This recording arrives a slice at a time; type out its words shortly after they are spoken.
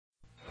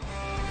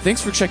Thanks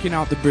for checking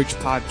out the Bridge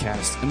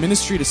Podcast, a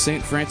ministry to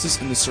St.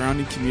 Francis and the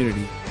surrounding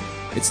community.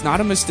 It's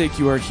not a mistake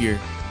you are here.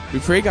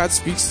 We pray God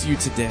speaks to you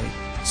today.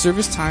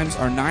 Service times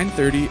are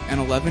 9:30 and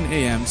 11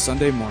 a.m.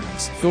 Sunday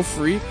mornings. Feel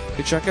free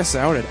to check us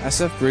out at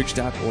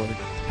sfbridge.org.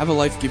 Have a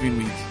life-giving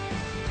week.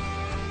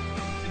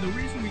 And the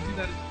reason we do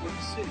that is for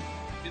the city.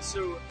 And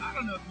so, I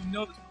don't know if you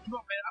know this, but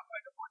man, I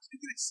want you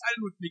to get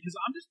excited with me because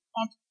I'm just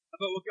pumped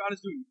about what God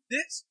is doing.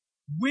 This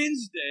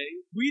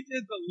Wednesday, we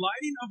did the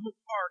lighting of the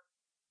park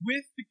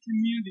with the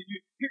community.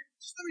 Here,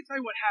 just let me tell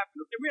you what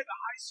happened. Okay, we had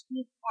the high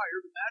school choir,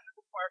 the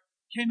magical choir,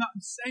 came out and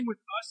sang with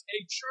us,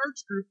 a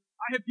church group.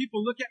 I had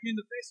people look at me in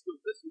the face and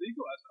go, "This is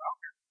legal?" I said,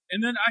 "Okay." And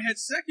then I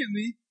had,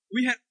 secondly,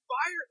 we had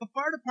the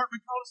fire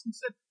department called us and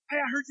said,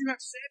 "Hey, I heard you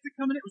have Santa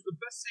coming in." It was the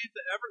best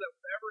Santa ever that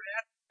we've ever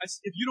had. I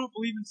said, "If you don't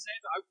believe in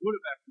Santa, I would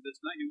have after this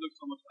night. He looks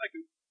so much like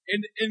him."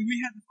 And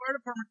we had the fire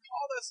department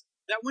called us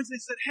that Wednesday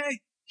and said,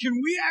 "Hey, can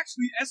we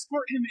actually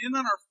escort him in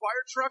on our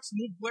fire trucks and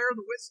we'll blare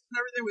the whistles and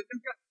everything with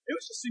him?" It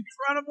was just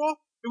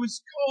incredible. It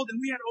was cold, and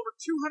we had over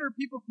 200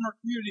 people from our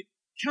community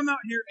come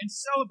out here and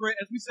celebrate.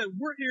 As we said,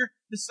 we're here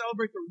to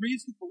celebrate the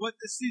reason for what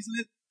this season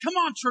is. Come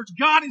on, church.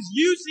 God is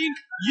using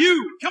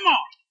you. Come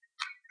on.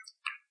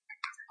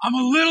 I'm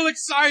a little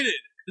excited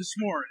this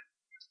morning.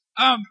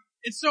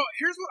 And so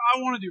here's what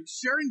I want to do.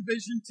 Sharing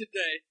vision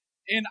today.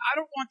 And I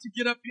don't want to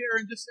get up here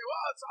and just say,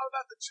 well, it's all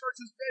about the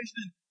church's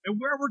vision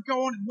and where we're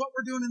going and what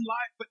we're doing in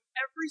life. But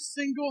every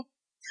single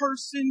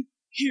person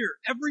here,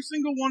 every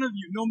single one of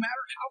you, no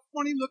matter how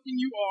funny looking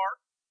you are,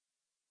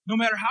 no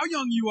matter how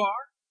young you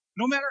are,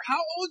 no matter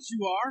how old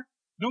you are,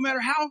 no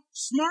matter how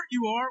smart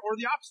you are, or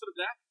the opposite of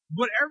that,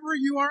 whatever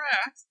you are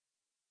at,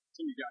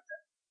 some of you got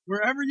that,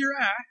 wherever you're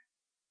at,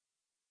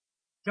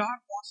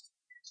 God wants to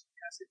use you. He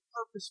has a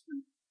purpose for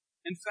you.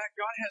 In fact,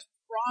 God has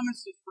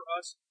promises for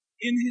us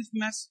in His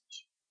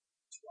message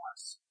to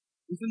us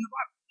within the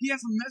Bible. He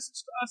has a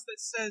message to us that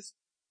says,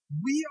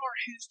 we are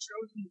His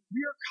chosen,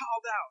 we are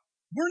called out.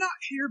 We're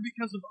not here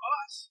because of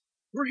us.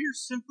 We're here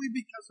simply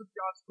because of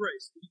God's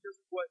grace,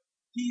 because of what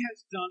He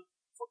has done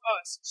for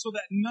us, so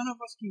that none of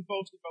us can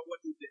boast about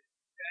what He did.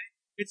 Okay?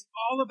 It's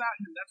all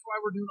about Him. That's why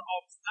we're doing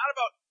all this. It's not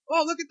about,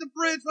 oh, look at the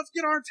bridge, let's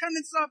get our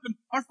attendance up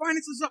and our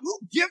finances up.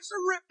 Who gives a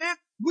rip,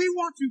 man? We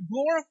want to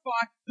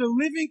glorify the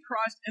living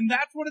Christ, and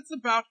that's what it's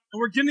about,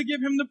 and we're going to give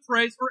Him the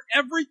praise for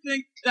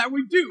everything that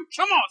we do.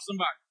 Come on,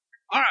 somebody.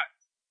 All right.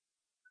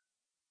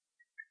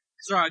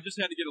 Sorry, I just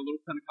had to get a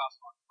little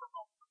Pentecostal on for a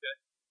moment, okay?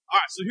 All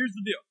right, so here's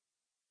the deal.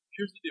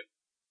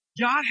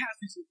 God has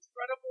these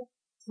incredible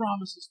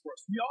promises for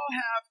us.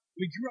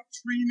 We grew up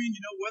dreaming,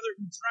 whether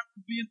we dreamt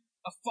of being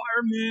a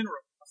fireman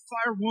or a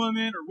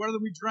firewoman, or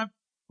whether we dreamt,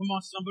 come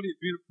on, somebody, of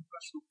being a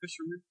professional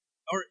fisherman,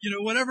 or,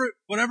 whatever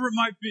it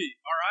might be,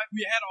 all right?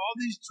 We had all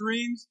these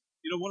dreams.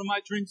 One of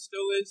my dreams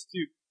still is to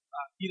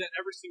eat at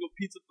every single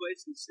pizza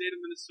place in the state of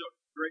Minnesota.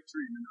 Great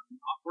dream. And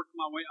I'm working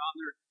my way on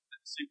there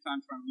at the same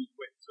time trying to lose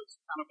weight. So it's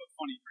kind of a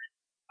funny dream.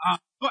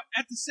 But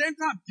at the same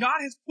time, God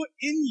has put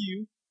in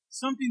you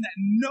something that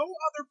no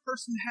other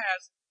person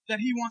has, that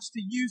He wants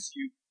to use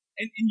you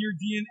and in your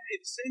DNA.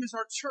 The same as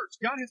our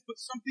church. God has put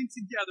something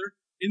together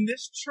in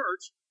this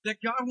church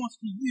that God wants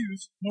to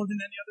use more than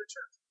any other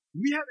church.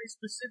 We have a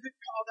specific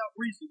called out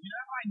reason. You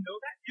know how I know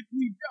that? If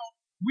we don't,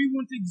 we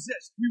wouldn't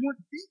exist. We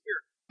wouldn't be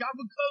here. God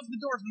would close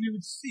the doors and we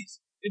would cease.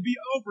 It'd be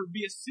over. It'd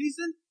be a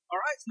season. All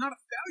right, it's not a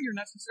failure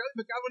necessarily,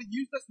 but God would have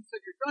used us and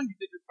said, "You're done. You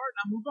did your part.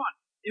 Now move on."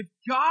 If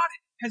God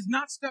has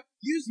not stopped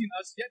using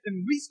us yet,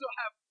 then we still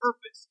have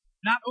purpose,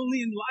 not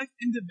only in life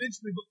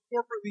individually, but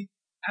corporately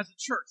as a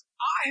church.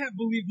 I have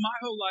believed my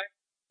whole life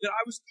that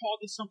I was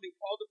called to something,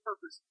 called to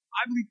purpose.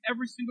 I believe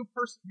every single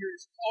person here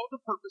is called to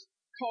purpose,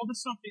 called to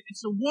something. And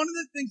so one of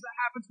the things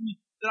that happens to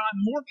me that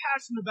I'm more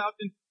passionate about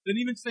than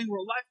even saying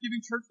we're a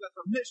life-giving church, that's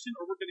our mission,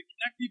 or we're going to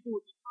connect people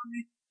with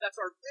eternity,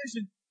 that's our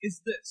vision, is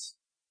this.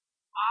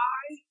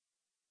 I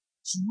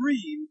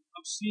dream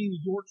of seeing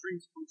your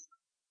dreams come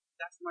true.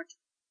 That's my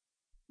dream.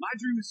 My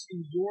dream is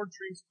seeing your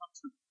dreams come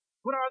true.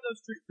 What are those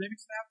dreams? Maybe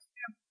it's to have a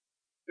family.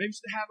 Maybe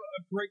it's to have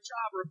a great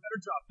job or a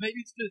better job. Maybe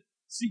it's to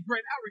see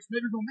great outreach.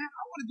 Maybe go, man,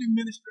 I want to do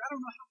ministry. I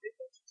don't know how big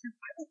those dreams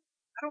are.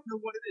 I don't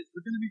know what it is.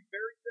 They're going to be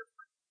very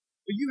different.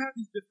 But you have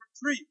these different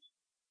dreams.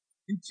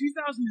 In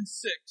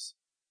 2006,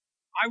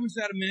 I was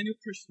at Emmanuel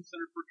Christian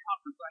Center for a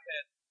conference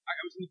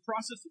I was in the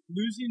process of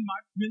losing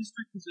my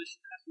ministry position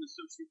as an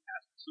associate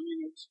pastor. Some of you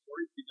know the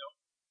story if you don't.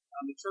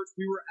 The church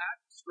we were at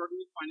was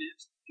struggling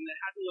financially, and they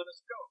had to let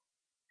us go.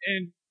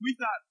 And we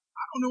thought,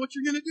 I don't know what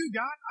you're going to do,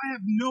 God. I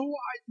have no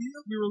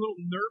idea. We were a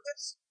little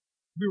nervous.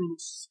 We were a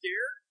little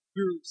scared.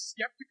 We were a little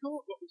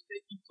skeptical of what was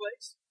taking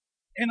place.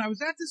 And I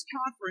was at this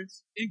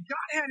conference, and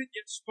God hadn't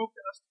yet spoke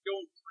to us to go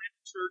and plant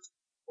a church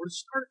or to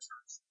start a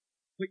church.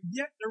 But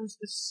yet there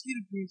was this seed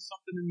of doing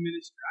something in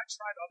ministry. I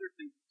tried other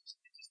things.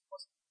 It just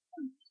wasn't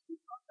fun.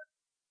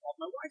 All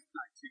my wife and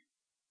I too.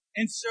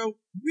 And so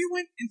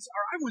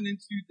I went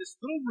into this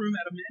little room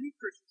at Emmanuel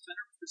Christian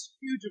Center with this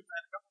huge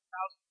event, a couple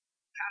thousand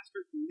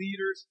pastors and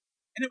leaders,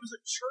 and it was a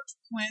church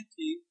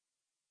planting,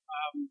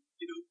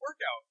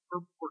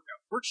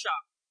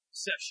 workshop.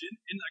 session,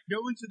 and I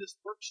go into this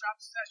workshop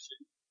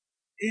session,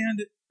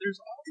 and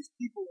there's all these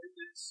people in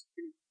this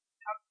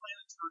How to Plant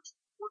a Church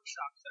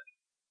workshop session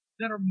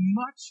that are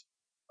much,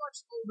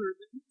 much older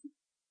than me.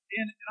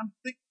 And I'm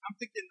thinking, I'm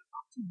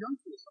too young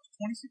for this. I was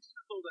 26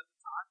 years old at the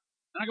time.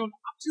 And I go,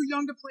 I'm too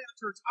young to plant a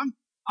church.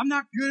 I'm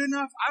not good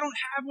enough. I don't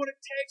have what it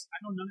takes. I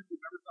know none of you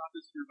have ever thought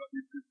this here about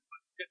your church.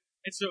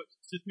 And so it's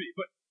just me,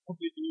 but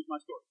hopefully you can use my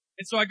story.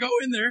 And so I go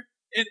in there,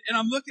 and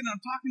I'm looking, and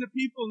I'm talking to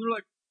people, and they're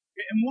like,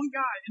 and one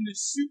guy in this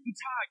suit and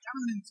tie, kind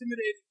of an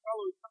intimidating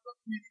fellow, comes up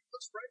to me, and he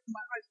looks right in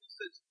my eyes, and he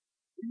says,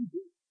 what are you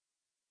doing?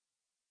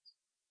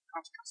 I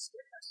was kind of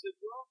scared. I said,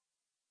 well,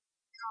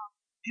 I'm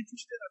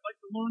interested. I'd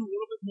like to learn a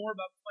little bit more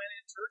about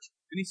planting a church.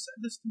 And he said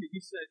this to me. He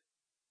said,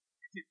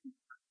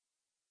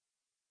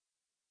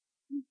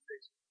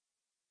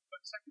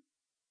 but second,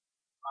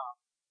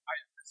 I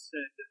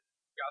said,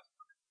 God's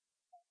plan.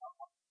 I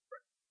want to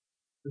pray.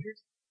 But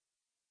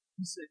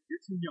he said,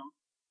 you're too young.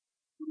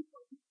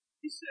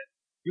 He said,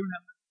 you don't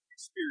have enough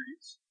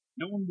experience.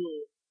 No one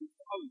will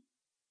follow you.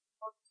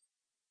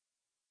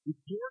 With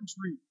your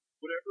dream,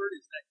 whatever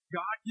it is, that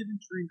God-given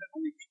dream that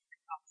only He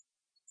can accomplish,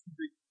 it's too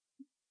big.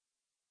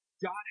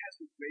 God has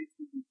a way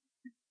for you.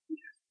 He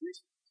has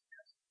resources. He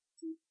has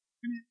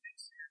infinite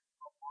things here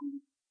along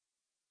with you.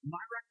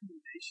 My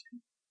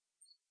recommendation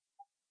is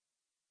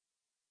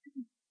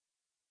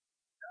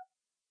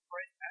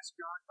pray, ask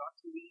God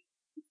to lead,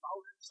 to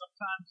follow Him.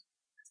 Sometimes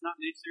it's not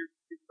naysayers,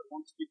 people that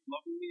want to speak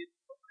lovingly and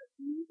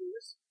you do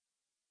this.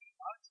 A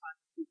lot of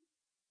times people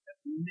that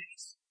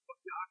miss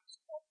what God has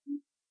called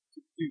you to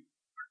do,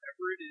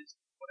 wherever it is,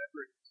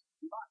 whatever it is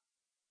in life.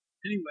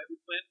 Anyway, we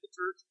planted the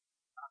church.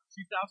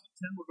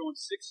 2010, we're going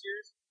 6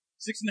 years,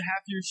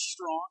 6.5 years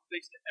strong,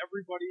 thanks to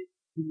everybody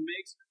who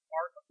makes a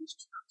part of this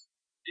church.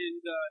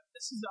 And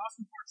this is the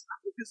awesome part. It's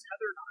not because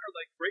Heather and I are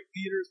like great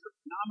leaders or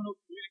phenomenal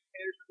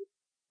communicators.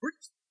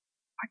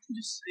 I can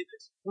just say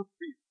this, we're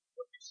free of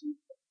what you see.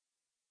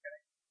 Okay?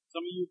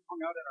 Some of you have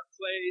hung out at our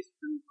place,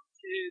 been with our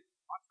kids,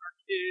 watched our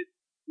kids,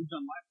 we've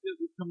done life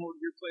kids, we've come over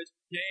to your place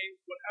for games,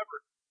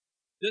 whatever.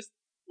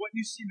 What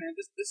you see, man,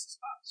 this is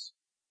us.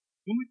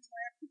 When we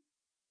planted,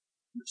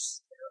 we're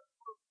scared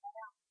for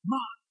our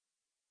mind.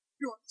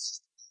 You're like, this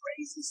is the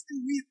craziest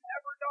thing we've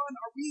ever done.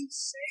 Are we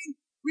insane?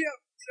 We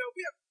have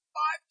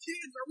 5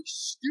 kids. Are we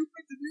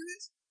stupid to do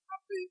this?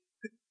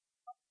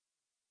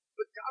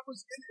 But God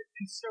was in it,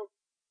 and so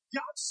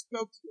God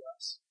spoke to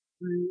us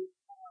through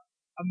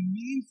a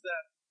means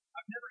that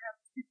I've never had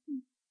to speak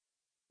to.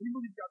 We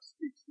believe God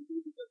speaks. We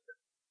believe He does that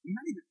in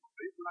many different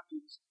ways. We're not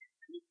going to just speak.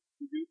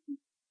 We do it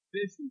through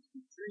visions,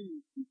 through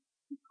dreams,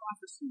 through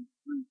prophecy,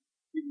 through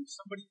maybe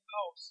somebody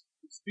else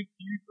can speak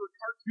to you through a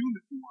cartoon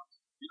if you want,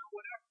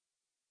 whatever.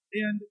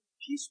 And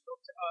He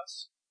spoke to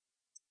us.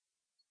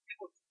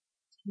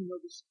 You know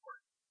the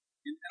story.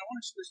 And I want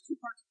to show there's 2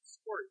 parts of the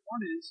story.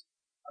 One is,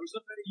 I was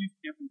up at a youth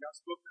camp and God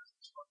spoke to us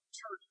to start the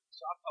church,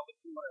 South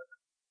Pelican, whatever.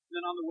 And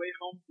then on the way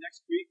home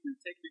next week, we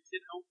were taking a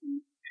kid home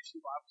from Nation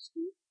Bible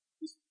School.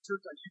 This is the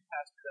church I youth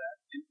pastored at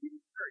in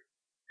Eden Prairie.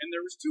 And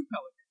there was 2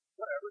 pelicans,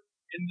 whatever.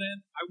 And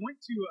then I went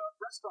to a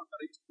restaurant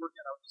that I used to work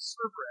at. I was a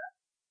server at.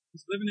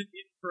 I was living in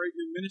Eden Prairie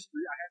doing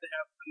ministry. I had to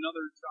have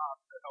another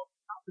job to help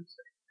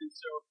compensate. And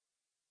so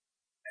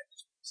at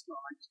this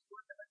restaurant I used to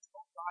work at, I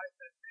told guys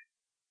that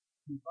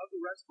above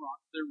the restaurant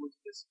there was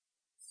this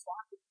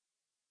flock of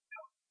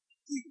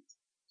pelicans,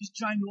 just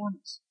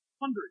ginormous,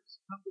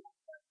 hundreds. And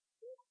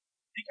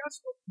God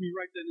spoke to me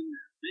right then and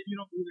there. Maybe you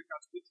don't believe that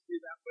God speaks to me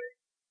that way.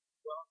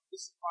 Well,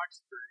 this is my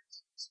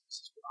experience. This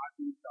is what I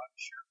believe God to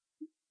share with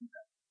you.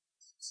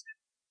 He said,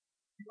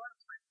 you are to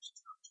plant this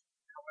church.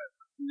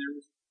 However, and there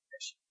was a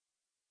condition.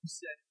 He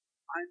said,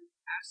 I'm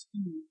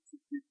asking you to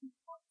give me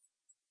money.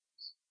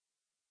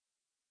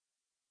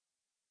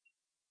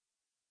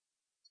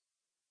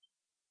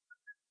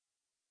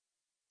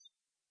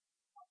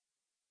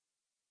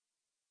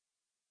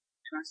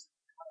 And I said,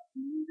 God, I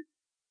need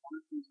one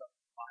of these up.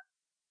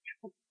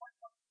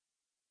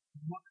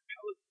 One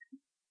pelican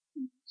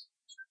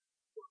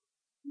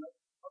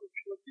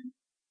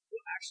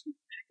will actually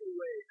pick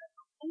away at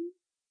their own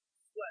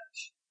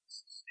flesh to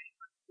sustain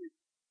their food,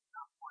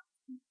 not want to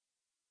eat.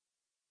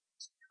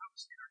 So God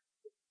was there.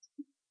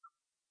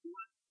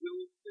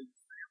 Willing to lay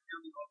your family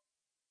on the altar?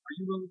 Are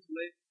you willing to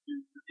lay your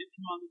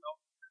income on the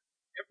altar?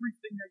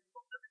 Everything that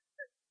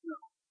you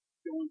know,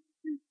 going to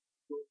do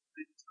will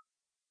take time.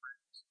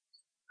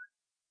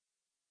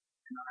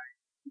 And I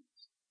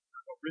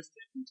risked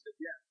it and said,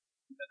 yeah.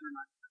 Whether or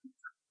not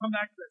come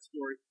back to that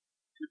story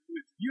in a few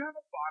minutes. If you have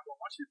a Bible, I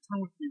want you to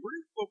turn with me. We're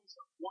going to focus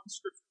on one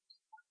scripture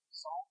this morning,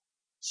 Psalm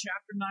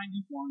chapter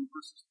 91,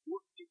 verses 14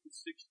 to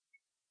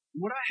 16.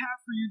 What I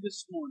have for you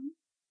this morning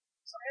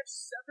is I have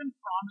 7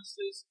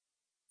 promises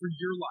for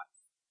your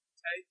life.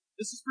 Okay?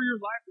 This is for your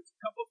life. There's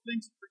a couple of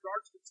things in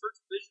regards to the church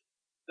vision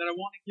that I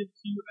want to give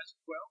to you as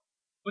well.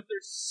 But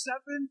there's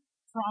 7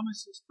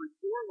 promises for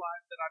your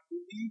life that I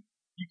believe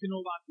you can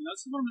hold on to. Now,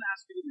 this is what I'm going to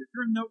ask you to do. If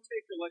you're a note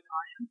taker like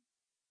I am,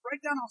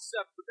 write down all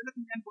 7, but then at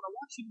the end, what I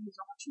want you to do is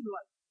I want you to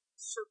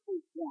circle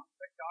 1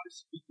 that God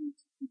is speaking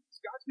to you.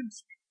 God's going to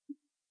speak to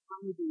you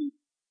firmly believe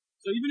it.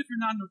 So even if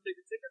you're not a note taker,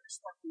 take out your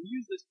smartphone,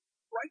 use this,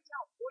 write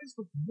down always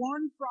with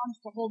one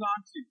promise to hold on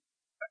to.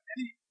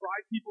 Any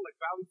bride people like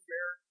Valley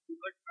Fair, who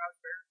like Valley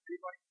Fair?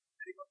 Anybody?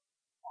 Anybody?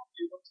 Oh,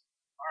 you folks?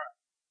 All right.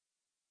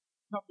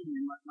 A couple of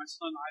you, my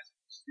son Isaac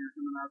is here,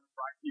 him and I are the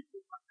bride people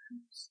with my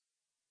families.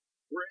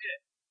 We're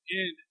it.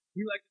 And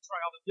we like to try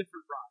all the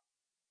different rides.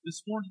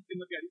 This morning you can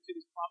look at each of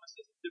these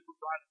promises as a different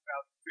ride at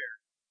Valley Fair.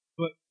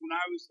 But when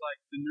I was like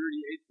the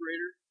nerdy 8th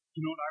grader,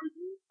 you know what I would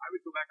do? I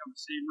would go back on the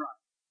same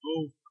ride.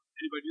 Over.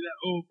 Anybody do that?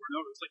 Over and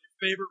over. It's like your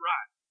favorite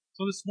ride.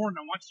 So this morning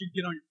I want you to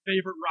get on your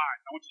favorite ride.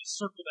 I want you to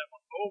circle that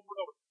one over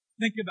and over.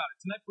 Think about it.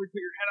 Tonight before you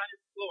put your head on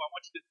your pillow, I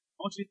want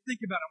you to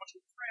think about it. I want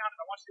you to pray on it.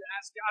 I want you to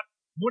ask God,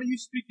 what are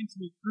you speaking to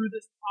me through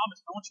this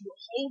promise? I want you to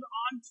hold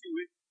on to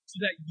it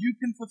so that you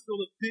can fulfill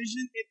the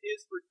vision it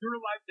is for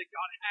your life that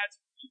God has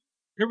for you.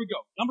 Here we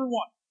go. Number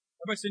one.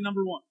 Everybody say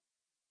number one.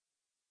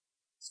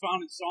 It's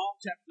found in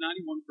Psalm chapter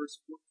 91, verse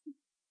 14.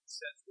 It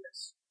says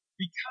this.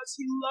 Because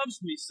he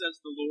loves me, says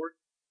the Lord,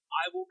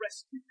 I will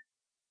rescue him.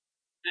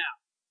 Now,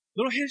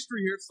 little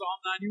history here at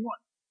Psalm 91.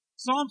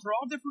 Psalms are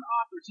all different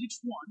authors, each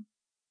one.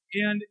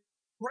 And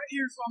right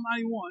here in Psalm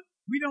 91,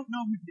 we don't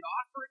know who the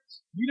author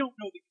is. We don't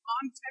know the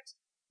context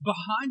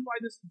behind why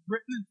this was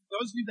written. And for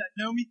those of you that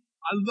know me,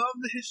 I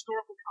love the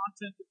historical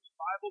content of the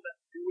Bible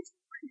that in which we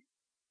read.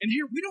 And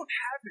here we don't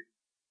have it.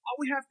 All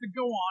we have to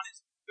go on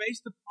is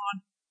based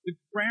upon the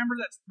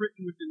grammar that's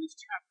written within this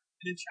chapter.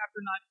 And in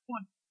chapter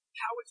 91,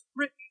 how it's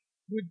written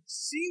would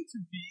seem to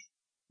be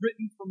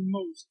written from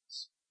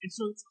Moses. And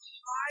so it's a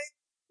high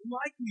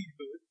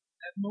likelihood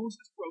that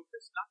Moses wrote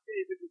this, not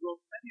David, who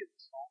wrote many of the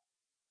Psalms.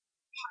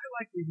 High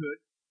likelihood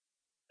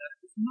that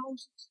it was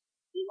Moses.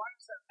 Well, why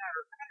does that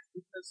matter?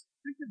 Because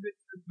think of it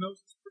from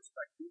Moses'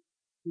 perspective,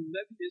 who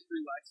led the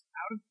Israelites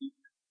out of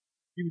Egypt.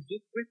 He was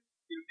just with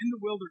in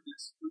the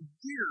wilderness for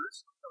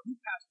years until he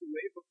passed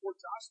away before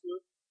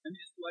Joshua and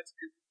the Israelites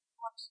entered the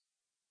promised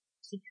land.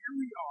 So here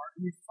we are,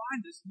 and we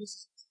find this, and this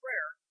is a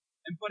prayer,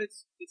 but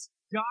it's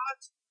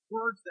God's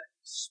words that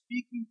He's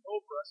speaking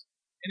over us,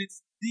 and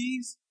it's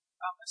these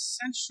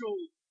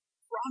essential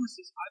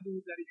promises I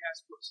believe that He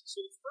has for us.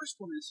 So the first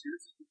one is here,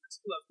 it says, because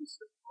He loves me,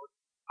 says the Lord,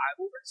 I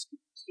will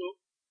rescue you.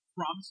 So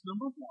promise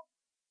number one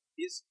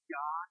is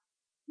God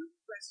will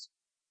rescue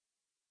you.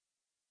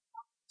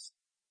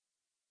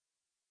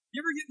 You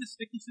ever get into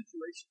sticky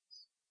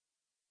situations?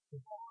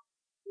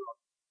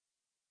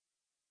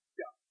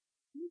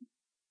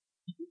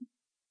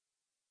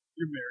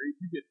 You're married,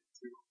 you get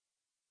into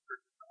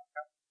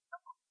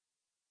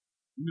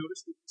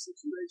notice sticky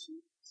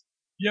situations.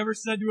 You ever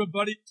said to a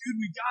buddy,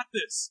 dude, we got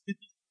this?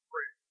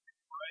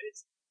 Right?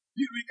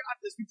 Dude, we got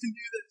this, we can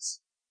do this.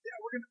 Yeah,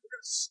 we're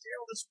gonna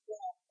scale this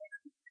wall.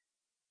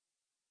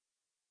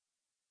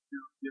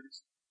 You ever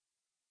seen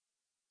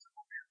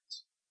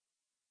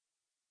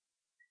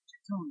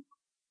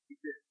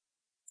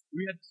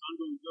we had this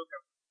ongoing joke. I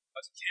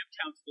was a camp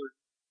counselor,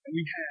 and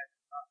we had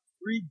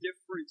 3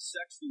 different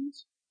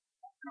sections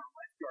in our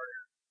lifeguard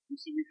area. And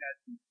so we had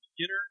the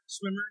beginner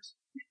swimmers,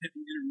 we had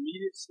the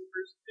intermediate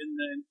swimmers, and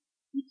then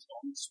we just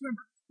call them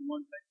swimmers, the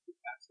ones that could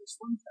pass the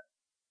swim test.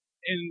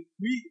 And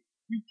we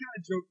kind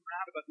of joke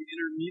around about the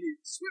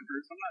intermediate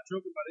swimmers. I'm not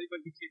joking about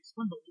anybody who can't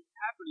swim, but what would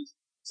happen is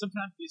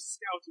sometimes these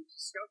scouts, which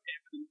is scout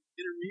camp in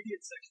the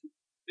intermediate section,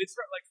 they'd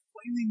start like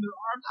flailing their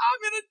arms. I'm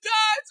gonna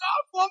die! It's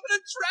awful! I'm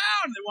gonna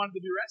drown! They wanted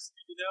to be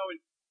rescued,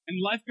 And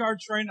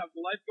lifeguard training,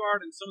 the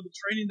lifeguard and some of the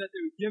training that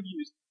they would give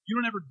you is you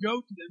don't ever go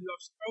to them. You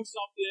have to throw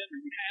something or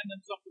you hand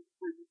them something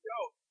before you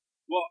go.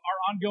 Well, our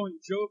ongoing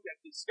joke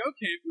at the scout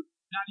camp would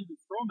not even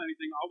throw them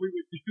anything. All we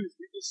would do is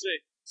we just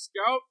say,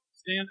 Scout,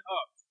 stand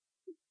up.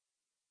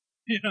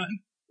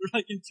 And we're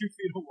like in 2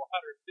 feet of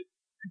water.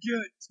 You're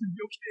good. It's gonna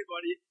be okay,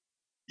 buddy.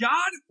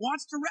 God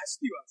wants to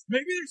rescue us.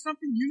 Maybe there's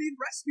something you need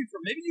rescued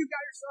from. Maybe you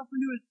got yourself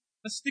into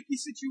a sticky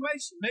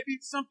situation. Maybe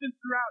it's something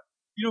throughout,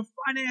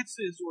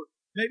 finances, or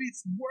maybe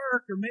it's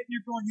work, or maybe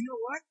you're going, you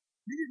know what?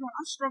 Maybe you're going,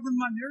 I'm struggling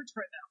with my marriage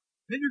right now.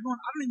 Maybe you're going,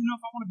 I don't even know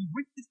if I want to be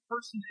with this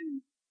person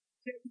anymore.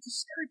 Okay, it's a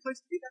scary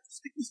place to be. That's a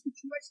sticky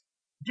situation.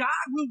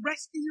 God will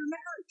rescue your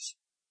marriage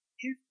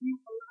if you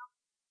allow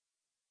it.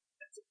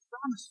 That's a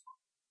promise from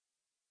Him.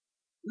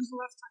 When's the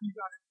last time you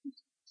got into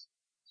this?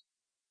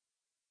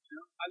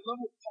 I love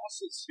what Paul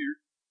says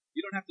here. You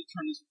don't have to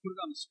turn this, put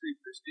it on the screen.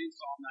 There's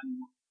Psalm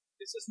 91.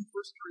 It says in 1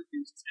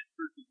 Corinthians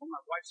 10:13, one of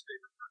my wife's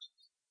favorite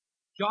verses.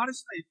 God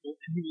is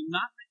faithful, and He will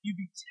not let you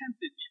be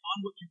tempted beyond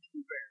what you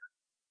can bear.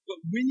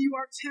 But when you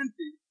are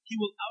tempted, He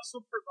will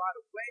also provide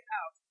a way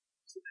out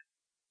so that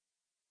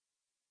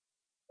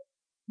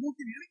you won't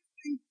get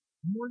anything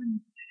more than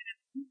you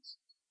can.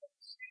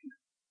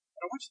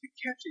 But I want you to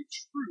catch a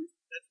truth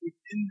that's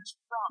within this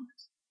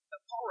promise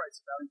that Paul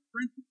writes about in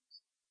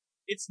Corinthians.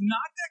 It's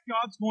not that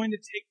God's going to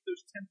take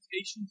those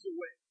temptations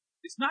away.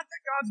 It's not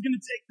that God's going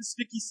to take the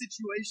sticky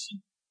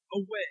situation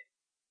away.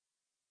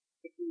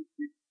 But He will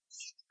give you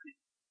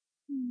strength.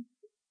 He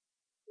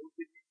will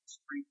give you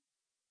strength.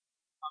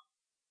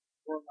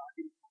 Or allow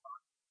you to come on.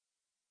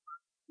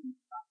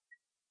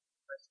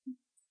 That's the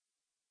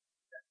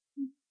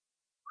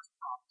first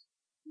promise.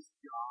 This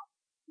God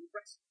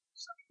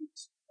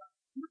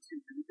Number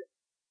 2, here we go.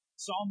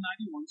 Psalm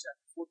 91,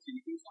 chapter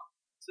 14, it goes on.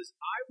 It says,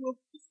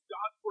 this is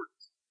God's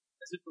words,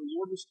 as if the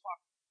Lord was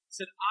talking. It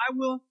said, I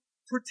will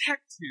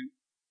protect him,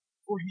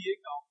 for he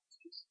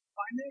acknowledges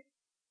my name.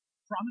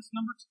 Promise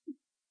number 2,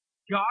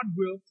 God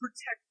will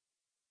protect you.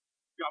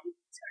 God will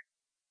protect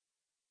you.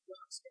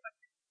 God's going to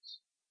do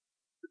this.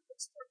 The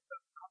best part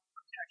about God's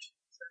protection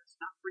is that it's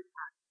not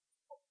reactive.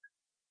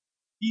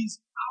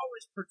 He's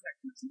always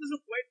protecting us. He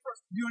doesn't wait for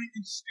us to do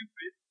anything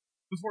stupid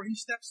before he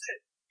steps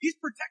in. He's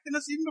protecting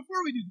us even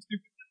before we do the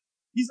stupid thing.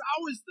 He's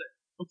always there,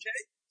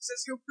 okay? He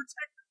says he'll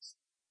protect us.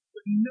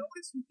 But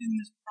notice within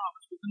this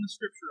promise, within the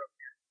scripture up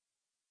here,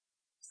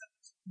 is that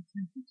there's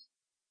contingency.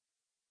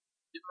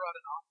 You ever had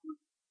an offer of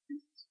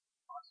contingency?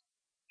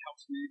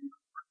 Helps me in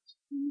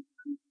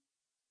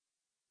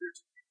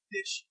there's a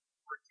condition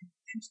for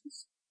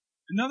contingency.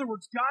 In other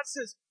words, God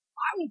says,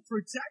 I will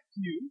protect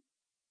you,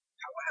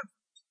 however,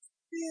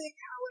 he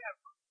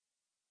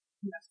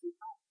has to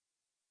know.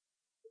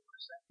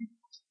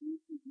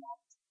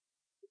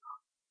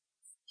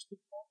 First of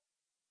all,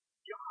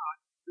 God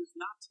does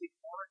not take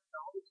our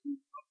acknowledgement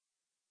of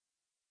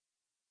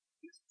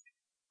his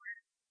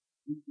prayer.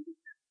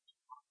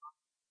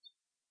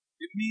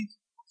 It means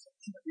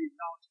something that we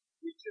acknowledge.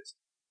 We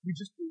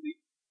just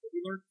believe. What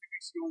we learned 2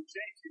 weeks ago in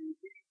James, and we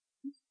believe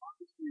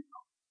obviously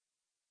acknowledge.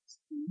 It's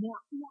more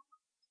than one.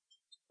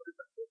 What does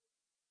that mean?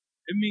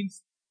 It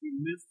means we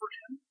live for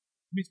him.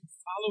 It means we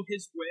follow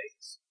his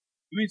ways.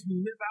 It means we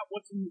live out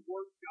what's in the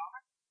Word of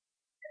God.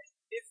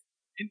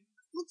 And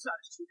the flip side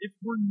is true. If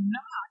we're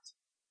not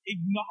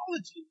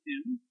acknowledging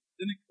him,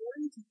 then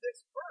according to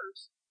this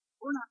verse,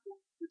 we're not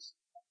going to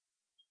receive him.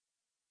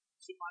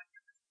 So my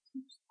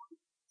goodness,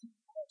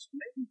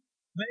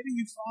 maybe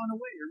you've fallen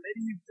away, or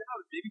maybe you've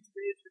doubted. Maybe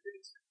today is your day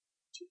to say,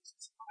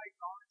 Jesus, I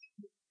acknowledge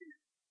you here.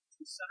 It's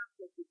the center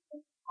of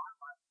my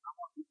life. I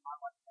want to be my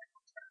life back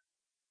on track.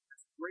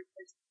 That's a great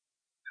place to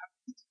have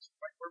peace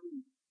right where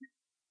we need to be.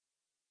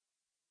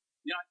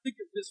 Yeah, I think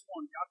of this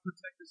one, God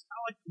protect us. I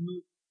like the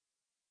movie.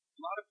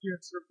 A lot of you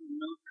have served in the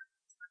military.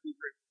 It's really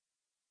great.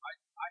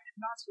 I have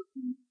not served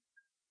in the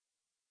military.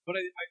 But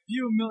I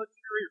view a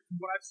military, or from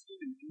what I've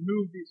seen in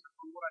movies, or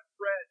from what I've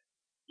read,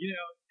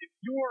 if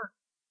your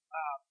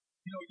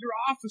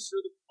officer,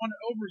 the one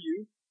over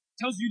you,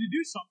 tells you to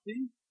do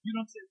something, you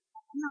don't say,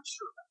 I'm not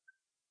sure about that.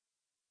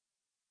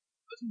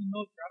 But in the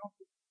military, I don't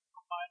think,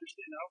 from my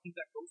understanding, I don't think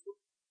that goes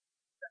with it.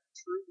 Is that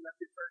true? Would that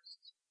be fair?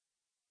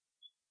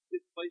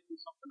 It plays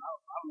with something, I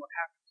don't know what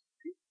happens to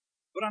you.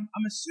 But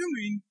I'm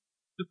assuming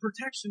the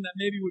protection that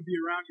maybe would be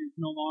around you is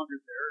no longer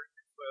there.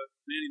 If a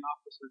commanding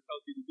officer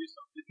tells you to do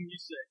something, and you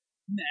say,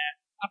 nah,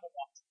 I don't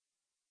want to.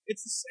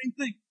 It's the same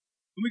thing.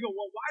 And we go,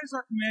 well, why does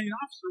our commanding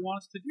officer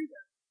want us to do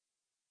that?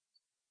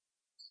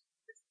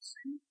 It's the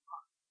same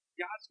time.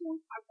 God's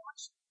going, I want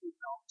you to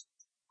acknowledge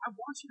it. I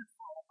want you to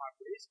follow my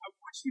ways. I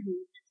want you to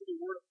look into the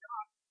Word of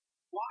God.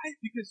 Why?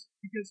 Because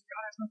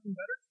God has nothing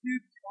better to do.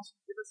 He wants to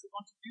give us a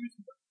bunch of duties.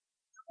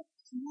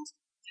 He wants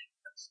to protect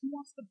us. He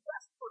wants the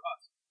best for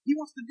us. He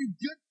wants to do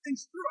good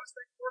things through us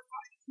that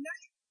glorify his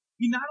name.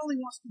 He not only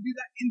wants to do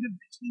that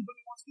individually, but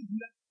he wants to do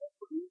that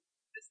corporately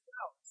as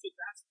well. So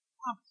that's the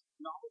promise.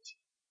 Knowledge.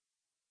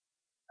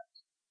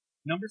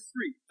 Number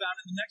 3, found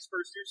in the next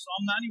verse here,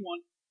 Psalm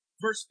 91,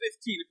 verse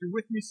 15. If you're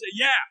with me, say,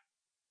 yeah.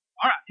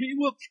 All right. He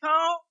will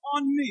call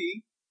on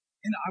me,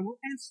 and I will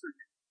answer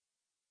him.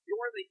 You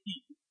are the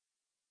He.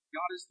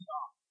 God is the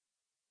I.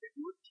 If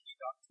you are the He,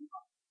 God is the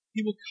I. He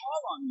will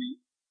call on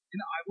me,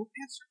 and I will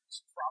answer.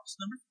 This promise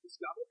number 3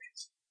 is God will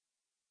answer.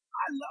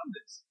 I love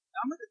this.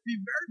 I'm going to be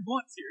very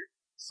blunt here.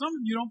 Some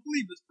of you don't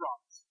believe this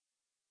promise.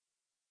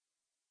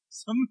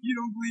 Some of you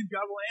don't believe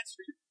God will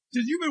answer you.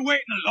 Because you've been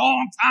waiting a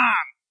long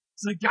time.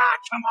 It's like, God,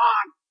 come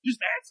on. Just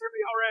answer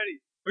me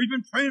already. Or you've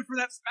been praying for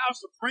that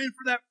spouse, or praying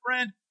for that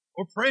friend,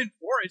 or praying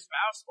for a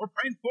spouse, or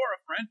praying for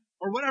a friend,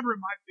 or whatever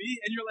it might be.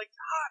 And you're like,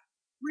 God,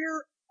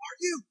 where are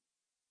you?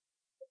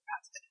 But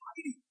God's been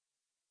hiding.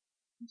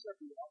 He's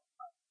everywhere all the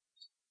time.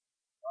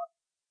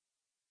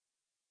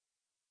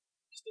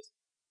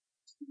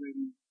 It's the way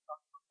we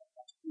talk about that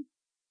last week.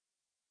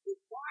 But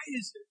why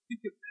is it,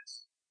 think of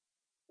this,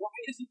 why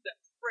is it that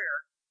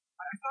prayer,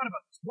 I thought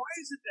about this, why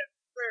is it that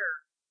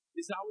prayer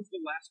is always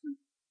the last one?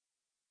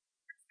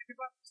 Think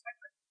about this. I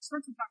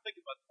spent some time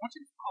thinking about this. I want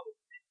you to follow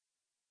me.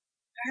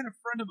 I had a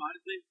friend of mine,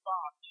 his name was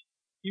Bob.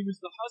 He was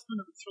the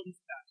husband of a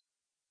children's pastor.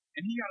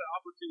 And he got an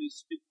opportunity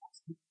to speak once.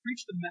 He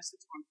preached a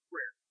message on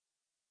prayer.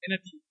 And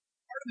at the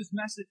part of his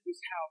message was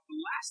how the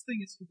last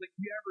thing it seems like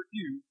you ever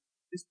do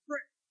is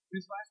pray.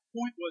 And his last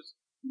point was,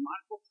 you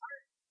might as well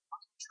pray. You might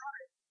as well try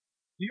it.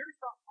 You already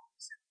thought,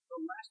 the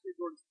last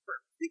resort is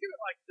prayer. Think of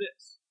it like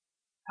this.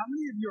 How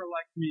many of you are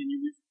like me and you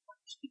lose your phone?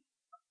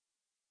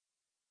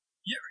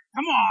 Yeah,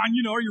 come on,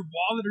 or your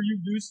wallet, or you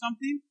lose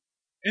something.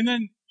 And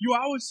then you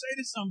always say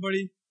to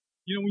somebody,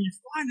 when you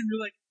find them,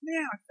 you're like,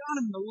 man, I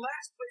found him in the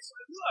last place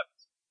I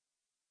looked.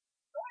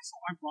 That's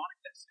how ironic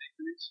that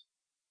statement is.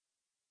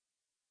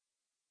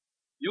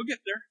 You'll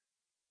get there.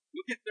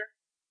 You'll get there.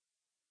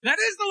 That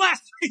is the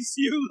last place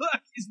you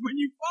look, is when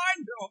you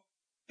find them.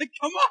 Like,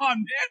 come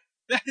on, man.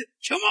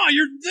 Come on,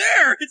 you're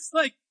there. It's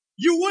like,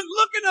 you wouldn't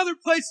look another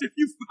place if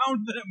you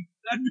found them.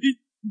 That'd be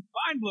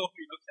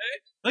mind-blowing, okay?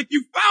 Like,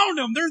 you found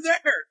them. They're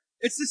there.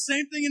 It's the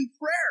same thing in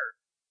prayer.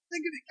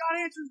 Think of it.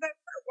 God answers that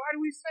prayer. Why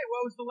do we say,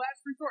 well, it was the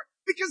last resort?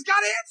 Because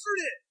God answered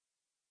it.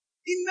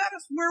 He met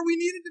us where we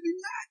needed to be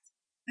met.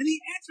 And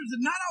He answers it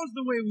not always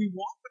the way we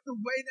want, but the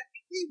way that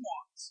He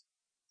wants.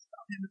 It's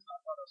about Him. It's not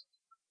about us.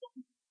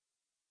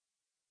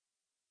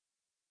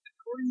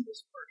 According to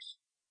this verse,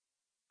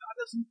 God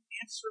doesn't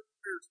answer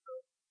prayers,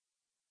 though.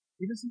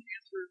 He doesn't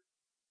answer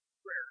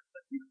prayers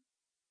that we don't.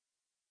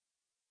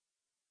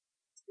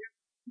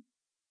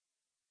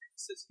 He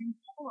says, He will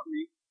call on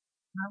me,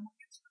 and I will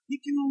answer. He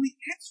can only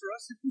answer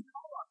us if we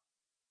call on Him.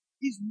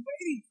 He's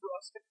waiting for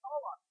us to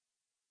call on Him.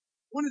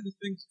 One of the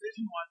things,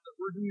 vision-wise, that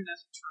we're doing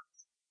as a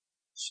church,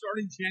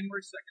 starting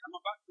January 2nd, I'm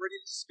about ready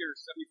to scare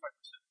 75%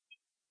 of you.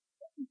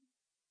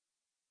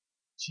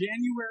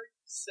 January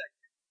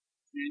 2nd,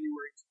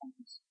 January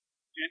 20th.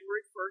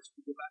 January 1st,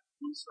 we go back to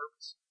one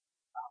service.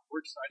 We're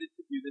excited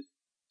to do this.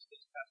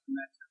 As Pastor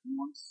Matt said, we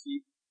want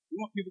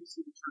people to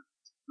see the church.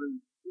 It's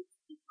really cool.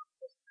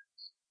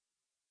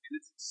 And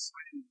it's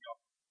exciting. So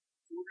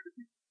we're going to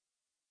do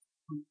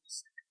the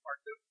second part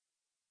of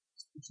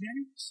from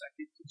January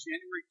 2nd to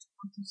January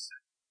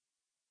 22nd.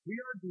 We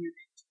are doing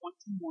a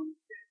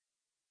 21-day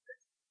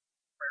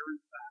prayer and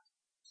fast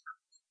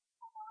service.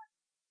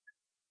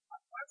 Why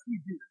would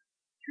we do that?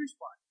 Here's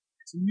why.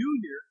 It's a new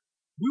year.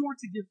 We want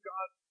to give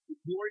God the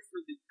glory for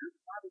the year.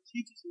 The Bible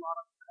teaches a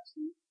lot of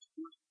fasting.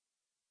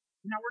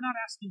 Now, we're not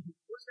asking,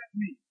 what does that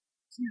mean?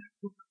 There's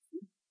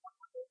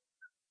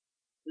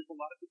a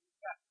lot of different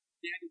fasts.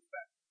 Daniel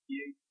fast, he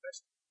ate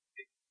vegetables,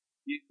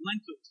 he ate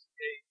lentils,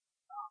 he ate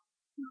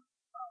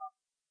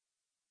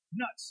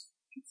nuts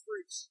and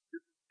fruits,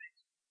 different things.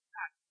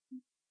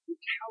 The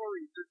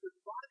calories, there's a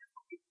lot of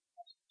different ways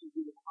to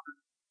do with 100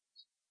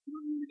 things. You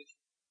know what I mean?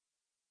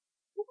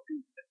 What we're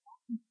going to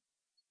do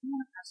is we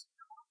want to ask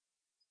God,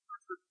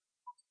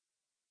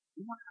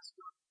 we want to ask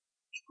God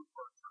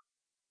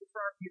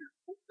for our leaders,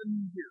 for the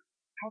new year,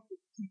 how to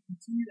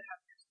continue to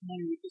have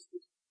testimony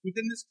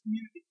within this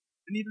community,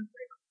 and even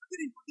greater.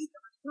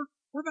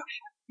 We're about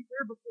halfway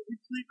there before we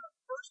plant our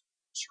first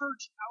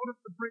church out of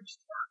the Bridge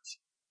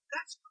Church.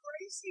 That's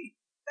crazy.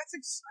 That's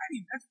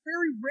exciting. That's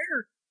very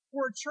rare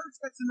for a church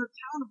that's in a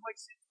town of like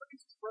St.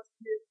 Francis for us to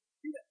be able to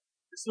do that.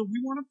 And so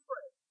we want to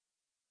pray.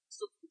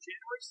 So from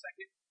January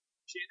 2nd,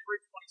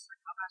 January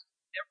 22nd, I'm asking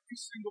every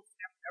single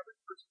family,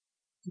 every person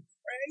to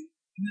pray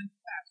and then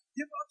fast.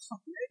 Give up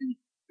something.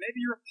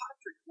 Maybe you're a pot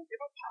drinker. Well,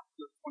 give up pot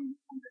for those 21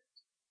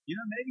 days. You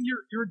know, maybe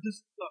you're a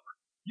dessert lover.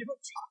 Give up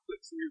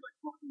chocolates and you're like,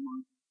 what do I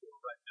want to do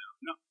right now?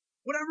 No,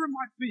 whatever it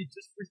might be,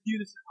 just for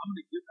you to say, I'm going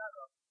to give that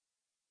up.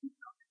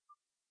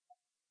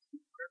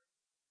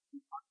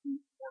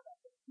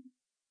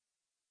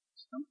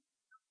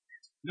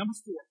 Number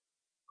 4,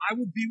 I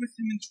will be with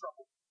him in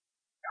trouble.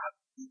 God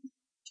will be with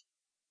him in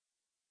trouble.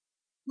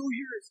 Who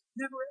here has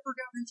never ever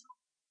gotten in trouble?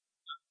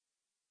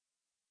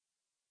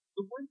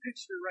 The one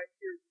picture right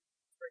here is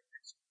right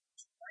next to you.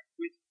 Right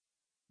with you.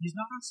 He's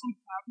not on some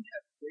cloudy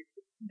heaven waiting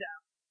to come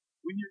down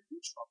when you're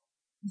in trouble.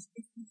 He's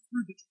with you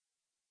through the trouble.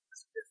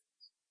 That's the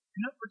difference.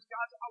 In other words,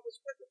 God's always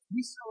with us.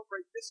 We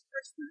celebrate this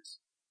Christmas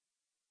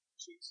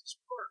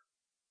Jesus' birth.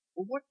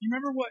 Well, you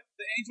remember what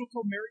the angel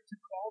told Mary to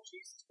call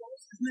Jesus? What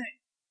was his name?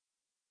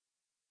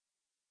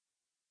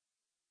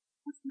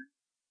 What's his name?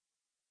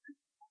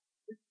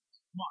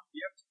 Come on,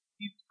 you have to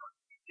keep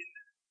in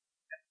there.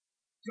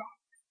 God,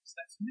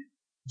 that's me.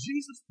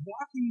 Jesus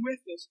walking with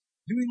us,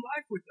 doing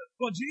life with us.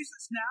 Well,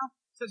 Jesus now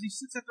says he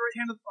sits at the right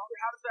hand of the Father.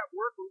 How does that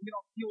work? We'll get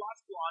all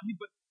theological on you,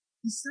 but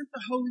he sent the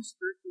Holy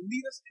Spirit to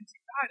lead us and to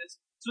guide us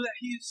so that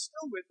he is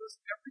still with us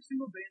every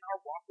single day in our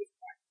walk with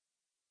Christ.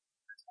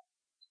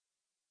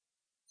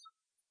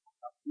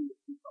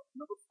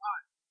 Number 5,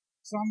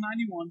 Psalm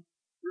 91,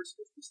 verse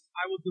 50 says,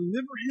 I will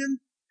deliver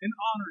him and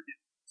honor him.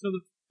 So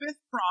the 5th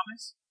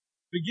promise,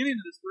 beginning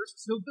of this verse,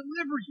 is he'll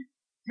deliver you.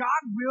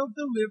 God will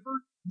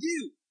deliver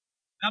you.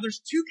 Now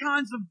there's 2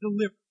 kinds of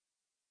deliver.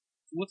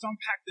 So let's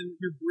unpack them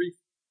here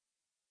briefly.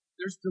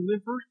 There's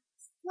delivered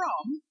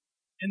from,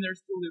 and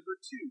there's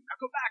delivered to.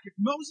 Now go back. If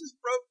Moses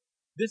wrote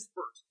this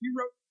verse, he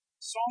wrote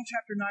Psalm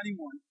chapter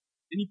 91,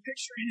 and you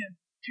picture him,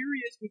 here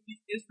he is with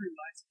the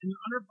Israelites in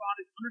under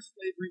bondage, under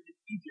slavery in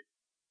Egypt.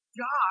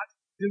 God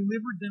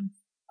delivered them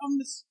from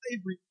the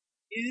slavery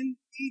in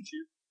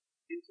Egypt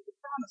into the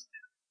promised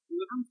land.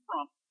 Delivered them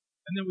from.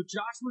 And then with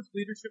Joshua's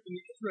leadership and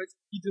the Israelites,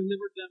 he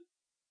delivered them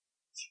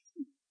to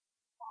the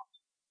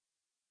promised land.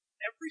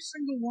 Every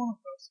single one of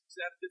us is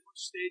at a different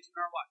stage in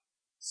our life.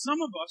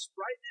 Some of us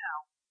right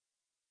now,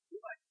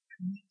 we're like, I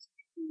need to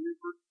be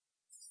delivered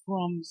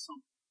from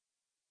something.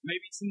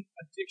 Maybe it's an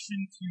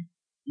addiction to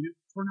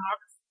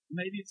pornography.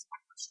 Maybe it's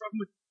I'm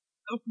struggling with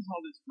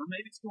alcoholism, or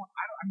maybe it's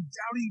I'm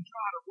doubting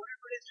God, or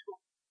whatever it is. You're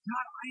going,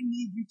 God, I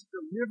need you to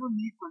deliver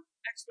me from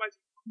X, Y, Z,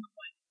 from the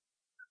plan.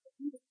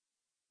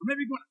 Or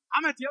maybe you're going,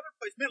 I'm at the other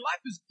place. Man, life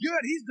is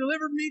good. He's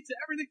delivered me to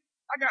everything.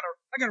 I got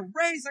a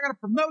raise. I got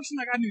a promotion.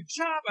 I got a new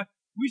job.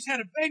 We just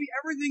had a baby.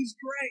 Everything's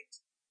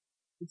great.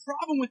 The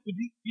problem with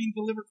being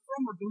delivered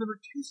from or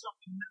delivered to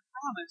something in that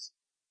promise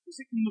is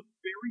it can look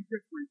very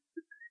different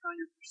depending on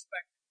your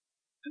perspective.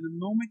 And the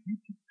moment you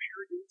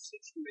compare your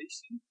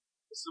situation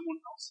to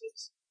someone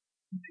else's,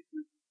 you make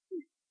your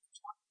conclusion.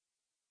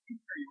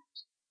 Compare yours.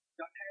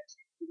 God has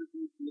you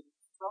delivered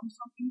from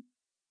something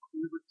or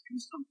delivered to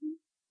something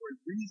for a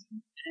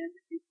reason and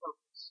a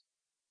purpose.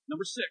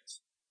 Number 6,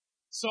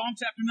 Psalm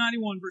chapter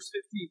 91, verse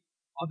 15.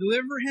 I'll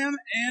deliver him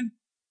and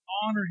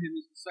honor him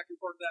is the second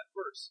part of that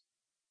verse.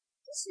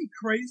 Isn't it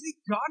crazy?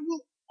 God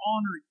will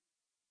honor you.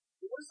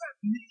 What does that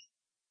mean?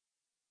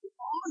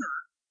 Honor,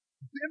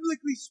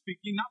 biblically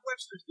speaking, not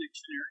Webster's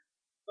dictionary,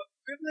 but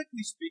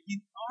biblically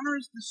speaking, honor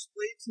is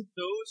displayed to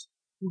those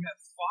who have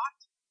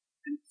fought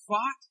and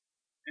fought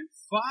and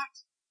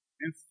fought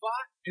and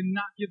fought and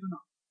not given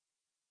up.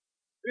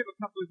 We have a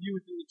couple of you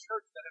within the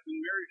church that have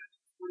been married at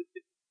 40,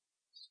 50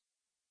 years.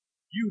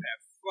 You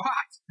have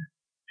fought,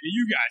 and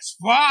you guys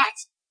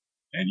fought,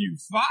 and you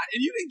fought,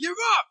 and you didn't give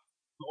up.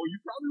 Oh,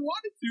 you probably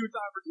wanted to a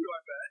time or two,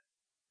 I bet.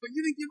 But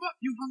you didn't give up.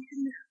 You hung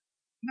in there.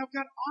 Now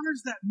God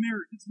honors that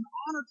marriage. It's an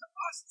honor to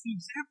us. It's an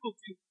example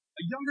to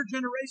a younger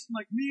generation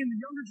like me and the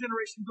younger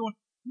generation going,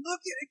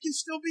 look, it can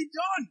still be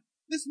done.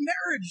 This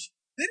marriage,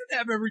 they didn't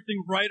have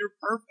everything right or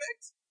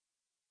perfect.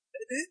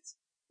 They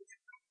didn't.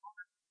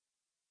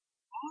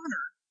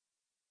 Honor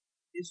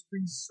is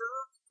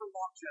reserved for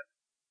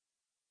longevity.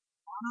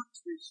 Honor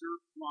is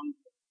reserved for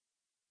longevity.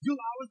 You'll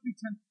always be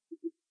tempted to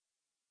do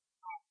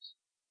things.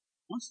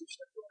 Once you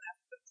start going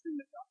after that thing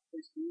that God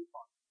placed in your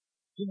heart,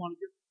 you want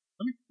to give.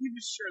 Let me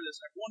just share this.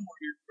 I have one more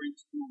here for you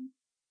this morning.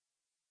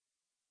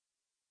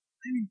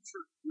 Planning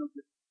church,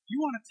 you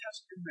want to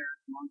test your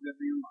marriage and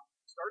longevity in life.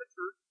 Start a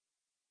church,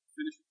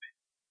 finish a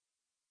family.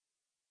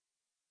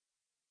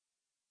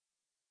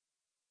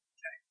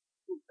 Okay,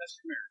 we'll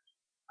test your marriage.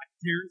 I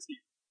guarantee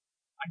you.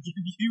 I give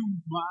you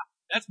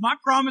that's my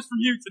promise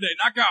from you today,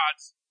 not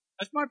God's.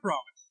 That's my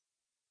promise.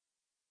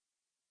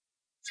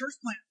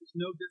 Church plant was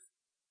no different.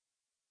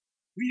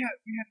 We had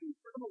an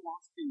incredible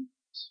launch team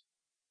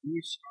when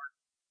we started.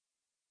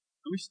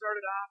 And we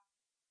started out,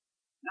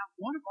 not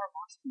one of our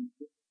launch teams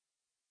did.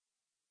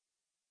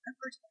 That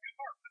breaks my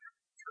heart.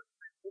 Whenever the church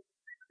plant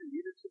opened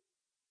leadership,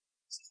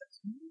 that's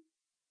me.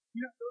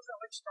 You have those that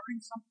like starting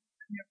something,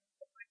 and you have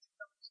those that like to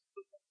come and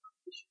split that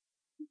competition.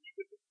 You keep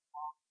it with the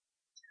mom.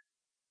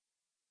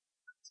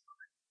 That's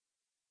fine.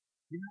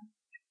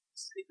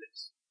 Say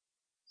this.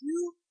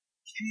 You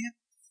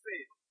can't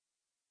fail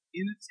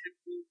in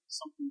attempting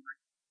something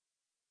great.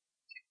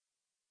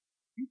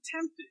 You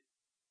tempted.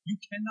 You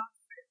cannot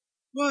fail.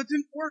 Well, it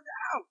didn't work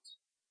out.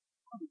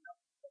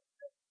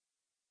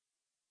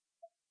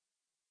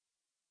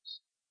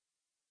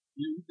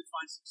 You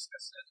define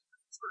success as a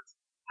church.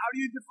 How do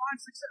you define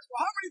success?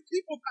 Well, how many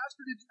people,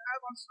 Pastor, did you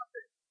have on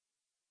Sunday?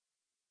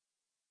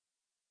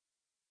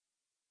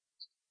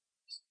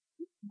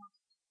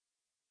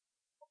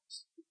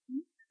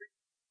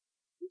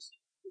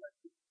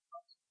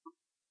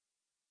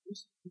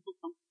 People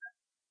come to that.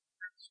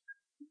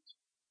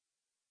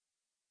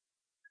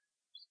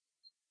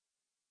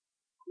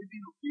 Are we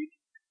being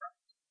obedient to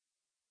Christ?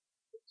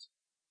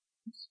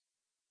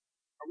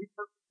 Are we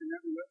perfect in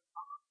every way?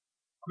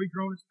 Are we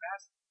growing as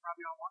fast as we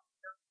probably all want to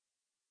go?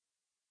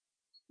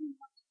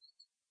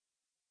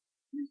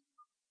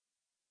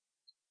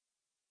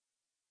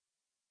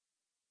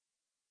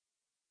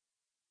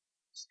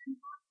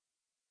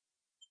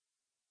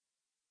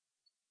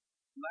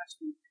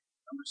 Last week,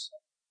 number 7,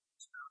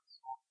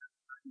 Psalm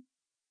 30,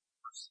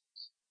 verse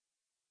 6.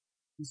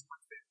 He's my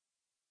favorite.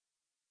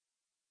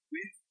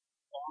 With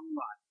long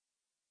life,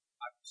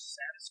 I will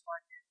satisfy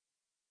him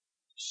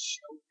to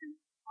show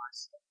him my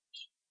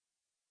salvation.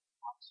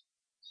 God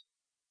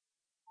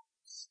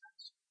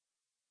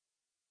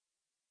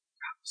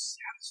will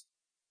satisfy.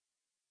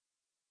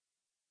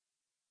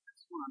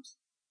 That's what I'm saying.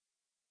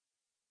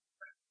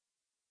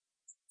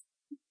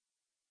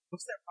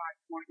 What's that vibe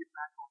you want to get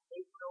back on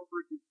over and over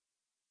again?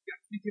 You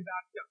got to think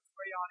about it, you got to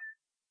pray on it.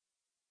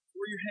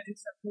 Before your head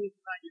hits that pillow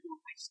tonight, you're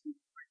going, I still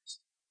pray.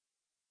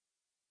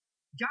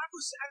 God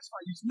will satisfy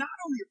you. It's not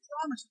only a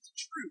promise, it's a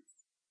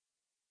truth.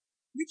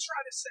 We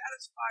try to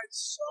satisfy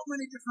so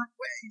many different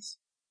ways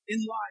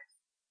in life.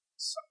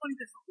 So many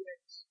different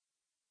ways.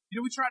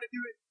 We try to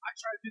do it. I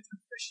try to do it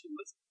through fishing.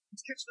 Let's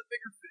catch the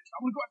bigger fish.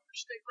 I want to go after a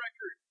state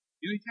record.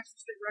 You catch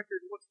the state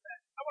record, and what's that?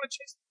 I want to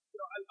chase,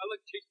 I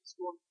like to chase the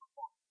score for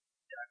fun.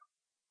 Yeah, I know.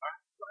 All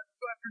right,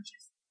 go after and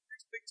chase the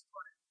next biggest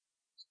part.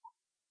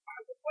 All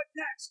right, what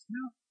next?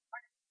 I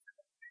got to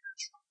get a bigger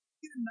truck.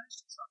 Get a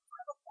nice truck. I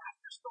have a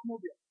faster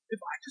snowmobile. If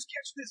I just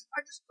catch this, if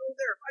I just go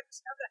there, if I just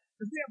have that,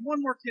 if we have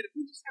one more kid, if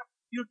we just have,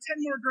 10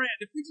 more grand,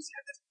 if we just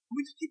have this,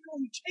 we just keep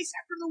going, we chase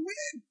after the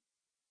wind.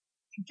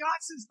 And God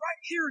says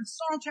right here in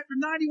Psalm chapter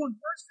 91,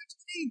 verse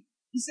 16,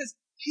 He says,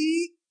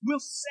 He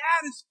will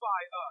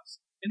satisfy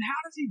us. And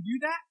how does He do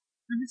that?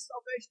 Through His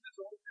salvation.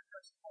 That's all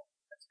Christ.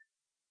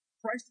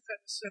 Christ is at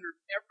the center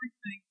of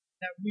everything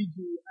that we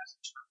do as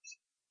a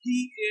church.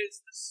 He is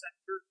the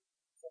center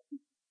of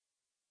everything.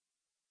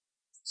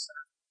 He's the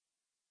center.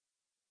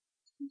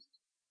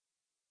 Jesus.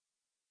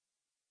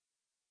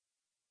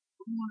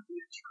 We want to be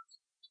a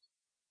church.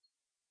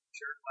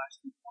 Shared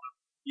last week. We want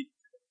to be a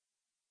church.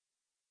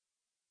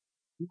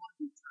 We want to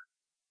be a church.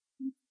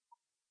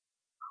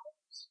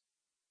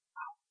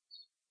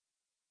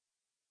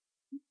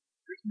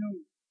 There's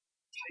no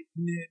tight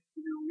knit,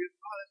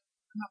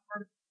 I'm not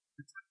part of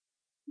the tight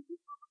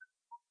knit.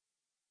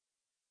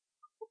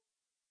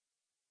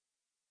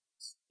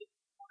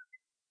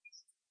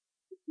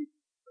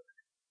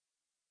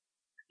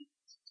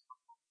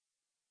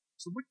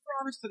 So which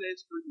promise today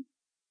is for you?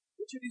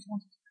 Which of these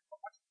ones is for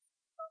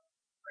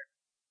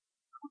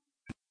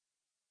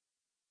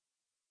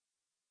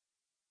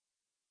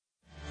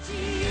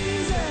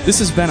you? This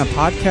has been a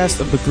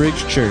podcast of the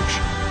Bridge Church.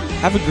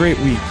 Have a great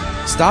week.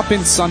 Stop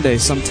in Sunday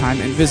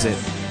sometime and visit.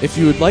 If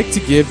you would like to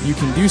give, you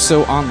can do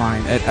so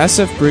online at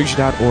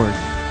sfbridge.org.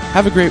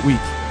 Have a great week.